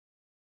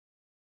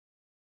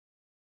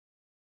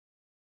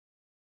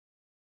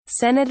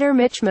Senator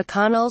Mitch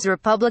McConnell's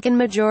Republican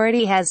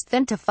majority has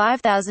thinned to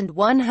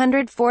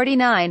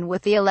 5,149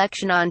 with the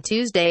election on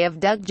Tuesday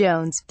of Doug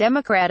Jones,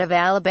 Democrat of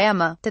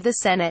Alabama, to the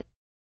Senate.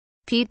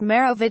 Pete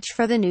Marovich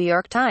for The New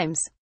York Times.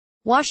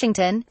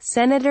 Washington.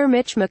 Senator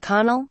Mitch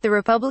McConnell, the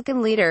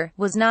Republican leader,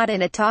 was not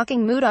in a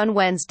talking mood on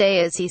Wednesday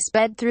as he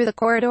sped through the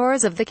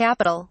corridors of the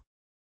Capitol.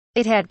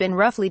 It had been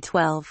roughly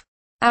 12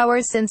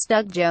 hours since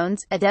Doug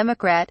Jones, a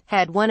Democrat,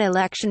 had won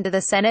election to the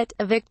Senate,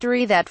 a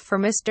victory that for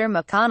Mr.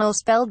 McConnell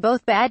spelled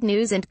both bad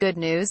news and good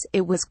news.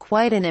 It was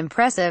quite an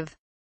impressive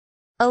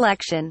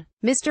election,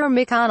 Mr.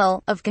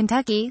 McConnell, of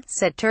Kentucky,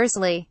 said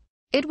tersely.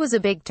 It was a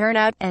big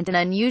turnout, and an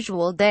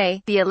unusual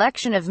day. The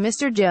election of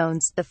Mr.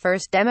 Jones, the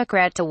first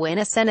Democrat to win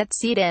a Senate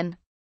seat in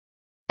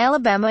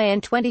Alabama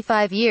in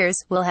 25 years,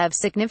 will have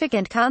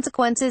significant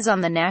consequences on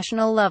the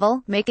national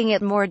level, making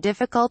it more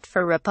difficult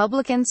for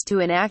Republicans to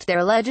enact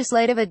their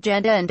legislative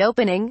agenda and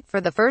opening, for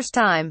the first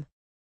time,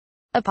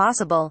 a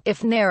possible,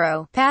 if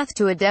narrow, path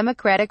to a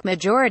Democratic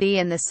majority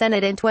in the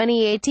Senate in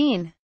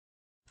 2018.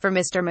 For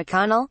Mr.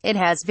 McConnell, it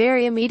has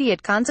very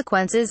immediate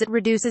consequences. It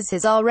reduces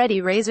his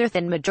already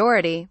razor-thin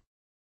majority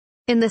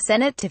in the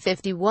Senate to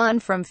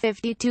 51 from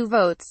 52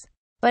 votes.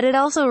 But it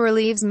also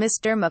relieves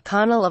Mr.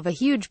 McConnell of a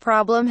huge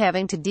problem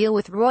having to deal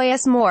with Roy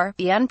S. Moore,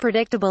 the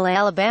unpredictable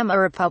Alabama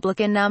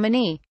Republican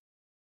nominee,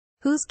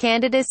 whose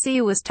candidacy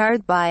was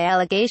tarred by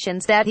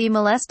allegations that he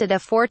molested a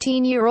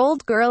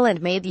 14-year-old girl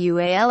and made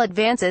UAL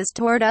advances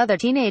toward other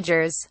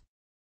teenagers.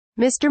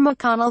 Mr.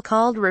 McConnell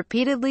called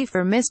repeatedly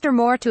for Mr.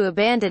 Moore to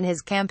abandon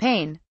his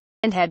campaign,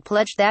 and had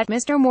pledged that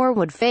Mr. Moore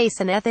would face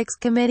an Ethics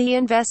Committee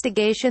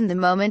investigation the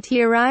moment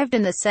he arrived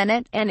in the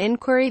Senate, an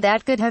inquiry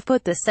that could have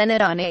put the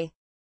Senate on a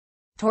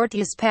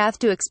tortuous path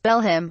to expel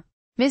him.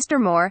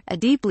 Mr. Moore, a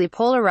deeply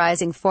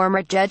polarizing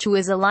former judge who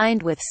is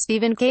aligned with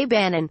Stephen K.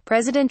 Bannon,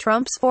 President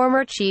Trump's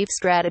former chief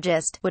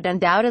strategist, would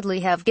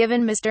undoubtedly have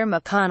given Mr.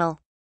 McConnell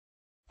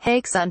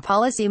hikes on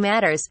policy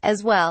matters,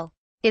 as well.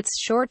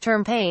 It's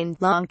short-term pain,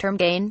 long-term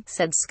gain,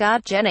 said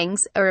Scott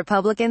Jennings, a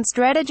Republican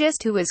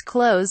strategist who is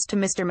close to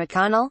Mr.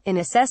 McConnell, in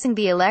assessing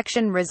the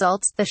election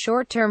results. The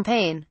short-term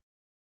pain,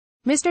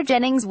 Mr.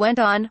 Jennings went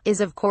on,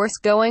 is of course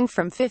going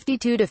from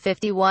 52 to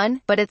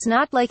 51, but it's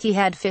not like he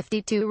had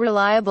 52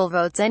 reliable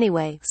votes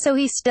anyway, so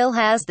he still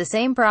has the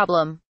same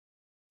problem.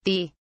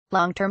 The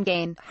long-term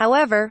gain,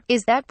 however,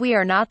 is that we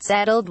are not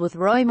saddled with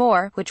Roy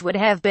Moore, which would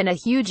have been a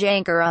huge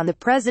anchor on the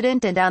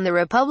president and on the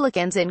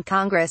Republicans in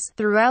Congress,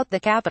 throughout the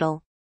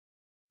Capitol.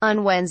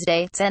 On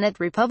Wednesday, Senate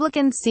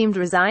Republicans seemed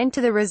resigned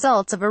to the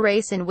results of a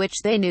race in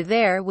which they knew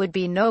there would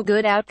be no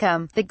good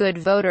outcome. The good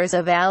voters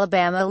of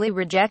Alabama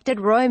rejected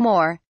Roy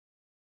Moore,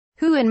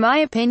 who in my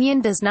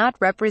opinion does not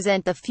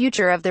represent the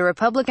future of the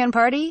Republican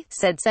Party,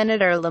 said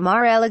Senator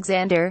Lamar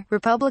Alexander,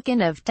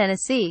 Republican of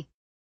Tennessee.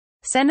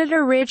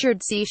 Senator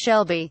Richard C.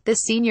 Shelby, the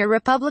senior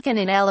Republican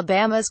in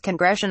Alabama's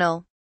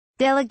congressional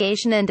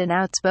delegation and an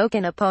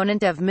outspoken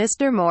opponent of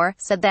Mr. Moore,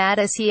 said that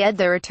as he had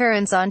the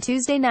returns on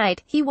Tuesday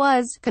night, he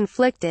was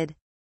conflicted.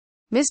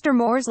 Mr.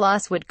 Moore's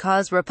loss would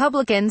cause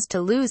Republicans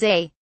to lose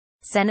a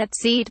Senate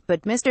seat,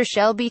 but Mr.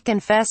 Shelby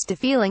confessed to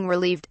feeling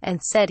relieved,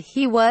 and said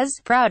he was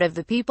proud of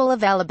the people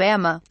of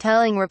Alabama,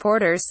 telling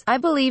reporters, "I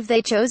believe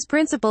they chose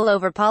principle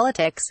over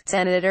politics."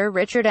 Senator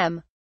Richard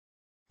M.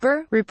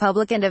 Burr,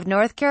 Republican of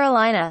North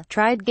Carolina,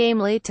 tried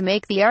gamely to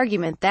make the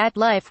argument that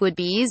life would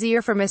be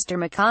easier for Mr.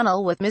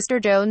 McConnell with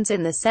Mr. Jones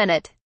in the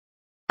Senate.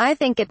 "I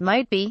think it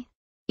might be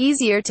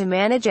easier to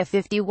manage a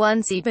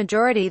 51-seat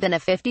majority than a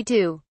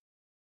 52.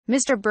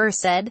 Mr. Burr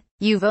said.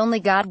 "You've only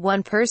got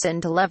one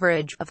person to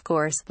leverage, of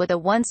course. With a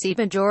one-seat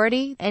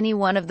majority, any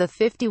one of the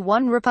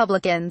 51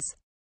 Republicans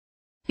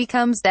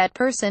becomes that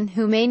person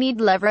who may need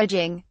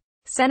leveraging."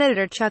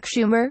 Senator Chuck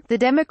Schumer, the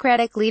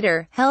Democratic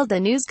leader, held a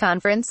news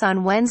conference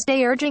on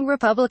Wednesday urging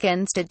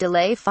Republicans to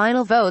delay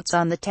final votes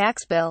on the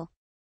tax bill.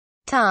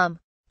 Tom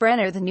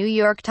Brenner, The New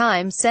York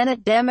Times.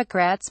 Senate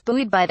Democrats,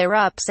 buoyed by their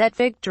upset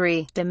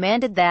victory,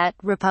 demanded that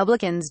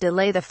Republicans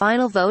delay the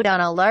final vote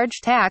on a large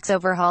tax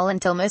overhaul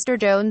until Mr.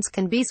 Jones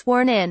can be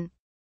sworn in.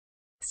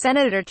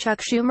 Senator Chuck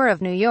Schumer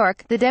of New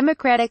York, the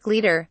Democratic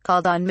leader,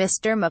 called on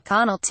Mr.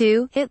 McConnell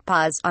to hit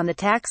pause on the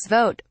tax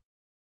vote.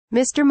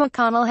 Mr.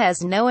 McConnell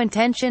has no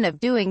intention of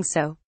doing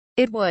so.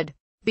 It would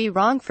be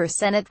wrong for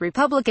Senate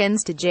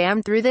Republicans to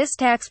jam through this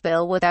tax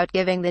bill without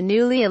giving the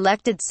newly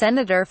elected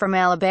senator from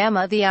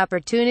Alabama the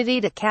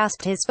opportunity to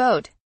cast his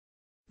vote,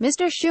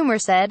 Mr. Schumer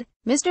said.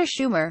 Mr.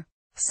 Schumer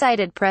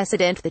cited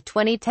precedent, the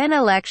 2010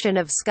 election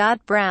of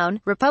Scott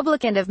Brown,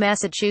 Republican of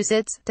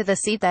Massachusetts, to the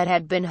seat that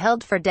had been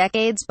held for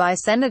decades by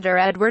Senator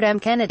Edward M.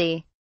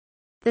 Kennedy.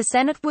 The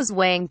Senate was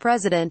weighing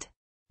President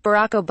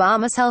Barack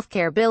Obama's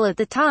healthcare bill at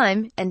the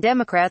time, and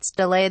Democrats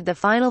delayed the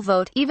final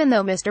vote, even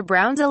though Mr.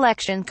 Brown's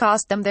election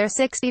cost them their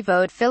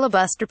 60-vote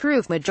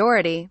filibuster-proof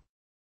majority.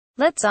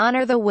 "Let's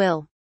honor the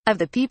will of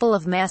the people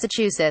of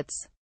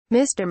Massachusetts,"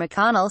 Mr.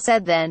 McConnell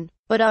said then.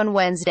 But on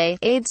Wednesday,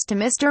 aides to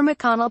Mr.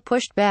 McConnell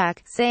pushed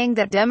back, saying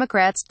that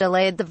Democrats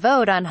delayed the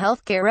vote on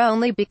healthcare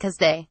only because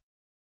they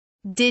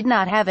did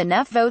not have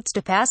enough votes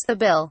to pass the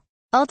bill.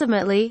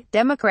 Ultimately,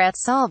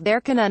 Democrats solved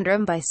their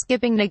conundrum by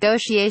skipping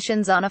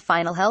negotiations on a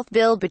final health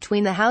bill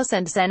between the House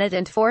and Senate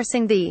and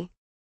forcing the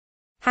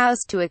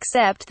House to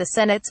accept the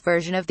Senate's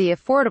version of the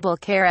Affordable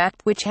Care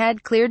Act, which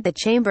had cleared the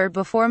chamber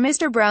before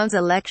Mr. Brown's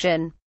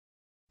election.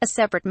 A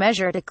separate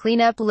measure to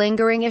clean up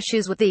lingering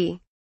issues with the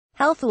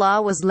health law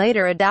was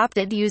later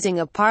adopted using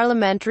a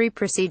parliamentary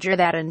procedure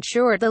that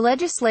ensured the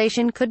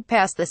legislation could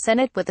pass the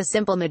Senate with a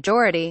simple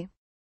majority.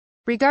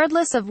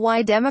 Regardless of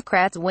why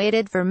Democrats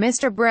waited for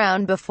Mr.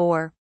 Brown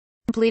before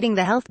completing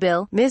the health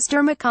bill,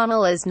 Mr.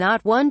 McConnell is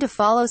not one to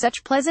follow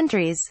such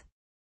pleasantries.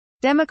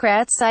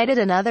 Democrats cited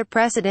another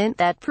precedent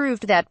that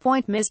proved that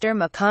point: Mr.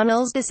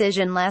 McConnell's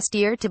decision last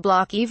year to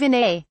block even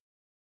a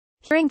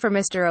hearing for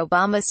Mr.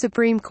 Obama's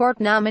Supreme Court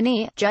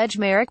nominee, Judge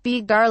Merrick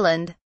B.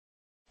 Garland.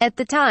 At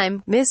the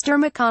time,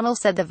 Mr. McConnell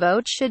said the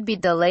vote should be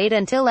delayed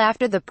until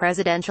after the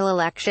presidential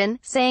election,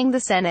 saying the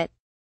Senate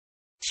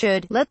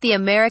should let the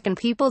American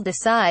people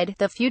decide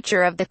the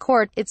future of the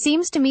court. It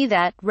seems to me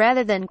that,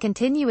 rather than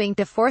continuing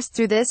to force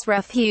through this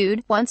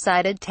rough-hewed,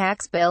 one-sided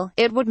tax bill,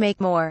 it would make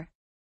more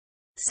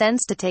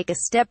sense to take a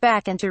step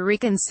back and to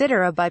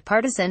reconsider a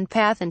bipartisan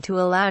path and to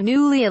allow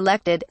newly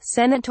elected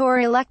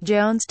Senator-elect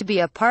Jones to be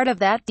a part of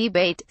that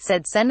debate,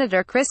 said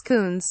Senator Chris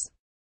Coons,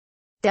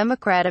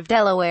 Democrat of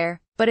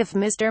Delaware. But if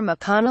Mr.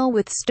 McConnell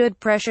withstood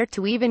pressure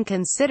to even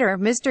consider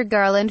Mr.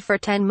 Garland for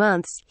 10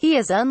 months, he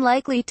is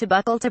unlikely to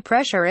buckle to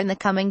pressure in the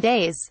coming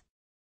days.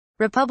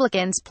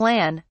 Republicans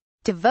plan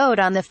to vote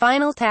on the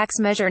final tax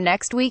measure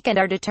next week and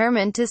are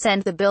determined to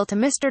send the bill to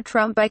Mr.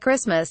 Trump by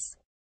Christmas.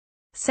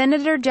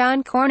 Senator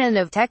John Cornyn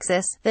of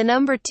Texas, the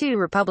number 2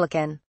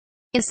 Republican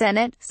in the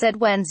Senate, said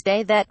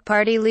Wednesday that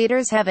party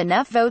leaders have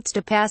enough votes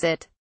to pass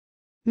it.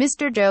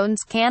 Mr.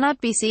 Jones cannot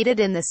be seated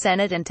in the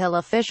Senate until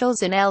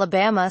officials in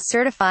Alabama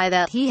certify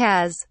that he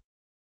has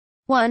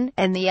won,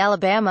 and the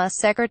Alabama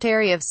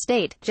Secretary of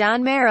State,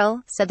 John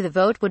Merrill, said the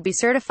vote would be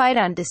certified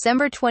on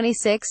December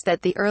 26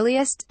 at the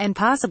earliest, and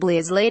possibly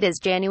as late as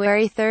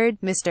January 3.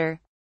 Mr.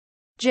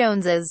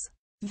 Jones's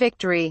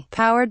victory,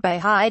 powered by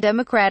high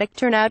Democratic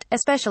turnout,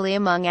 especially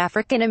among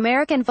African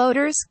American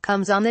voters,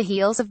 comes on the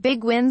heels of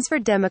big wins for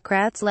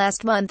Democrats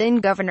last month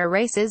in governor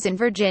races in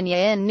Virginia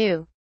and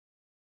New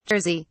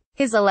Jersey.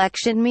 His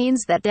election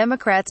means that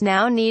Democrats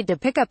now need to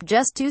pick up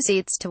just 2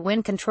 seats to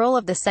win control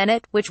of the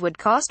Senate, which would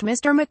cost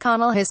Mr.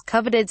 McConnell his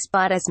coveted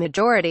spot as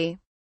majority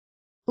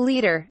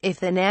leader. If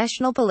the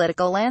national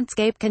political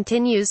landscape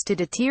continues to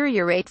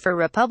deteriorate for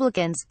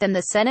Republicans, then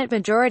the Senate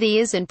majority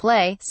is in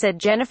play, said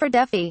Jennifer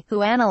Duffy,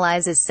 who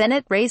analyzes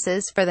Senate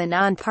races for the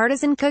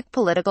nonpartisan Cook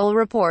Political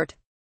Report.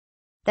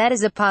 That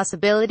is a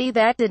possibility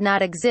that did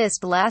not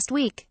exist last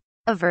week.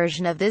 A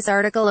version of this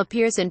article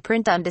appears in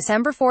print on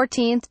December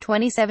 14,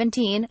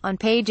 2017, on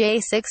page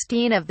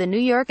A16 of the New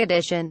York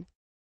edition,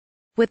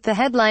 with the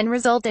headline: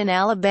 Result in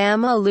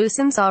Alabama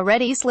loosens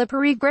already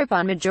slippery grip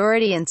on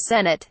majority in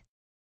Senate.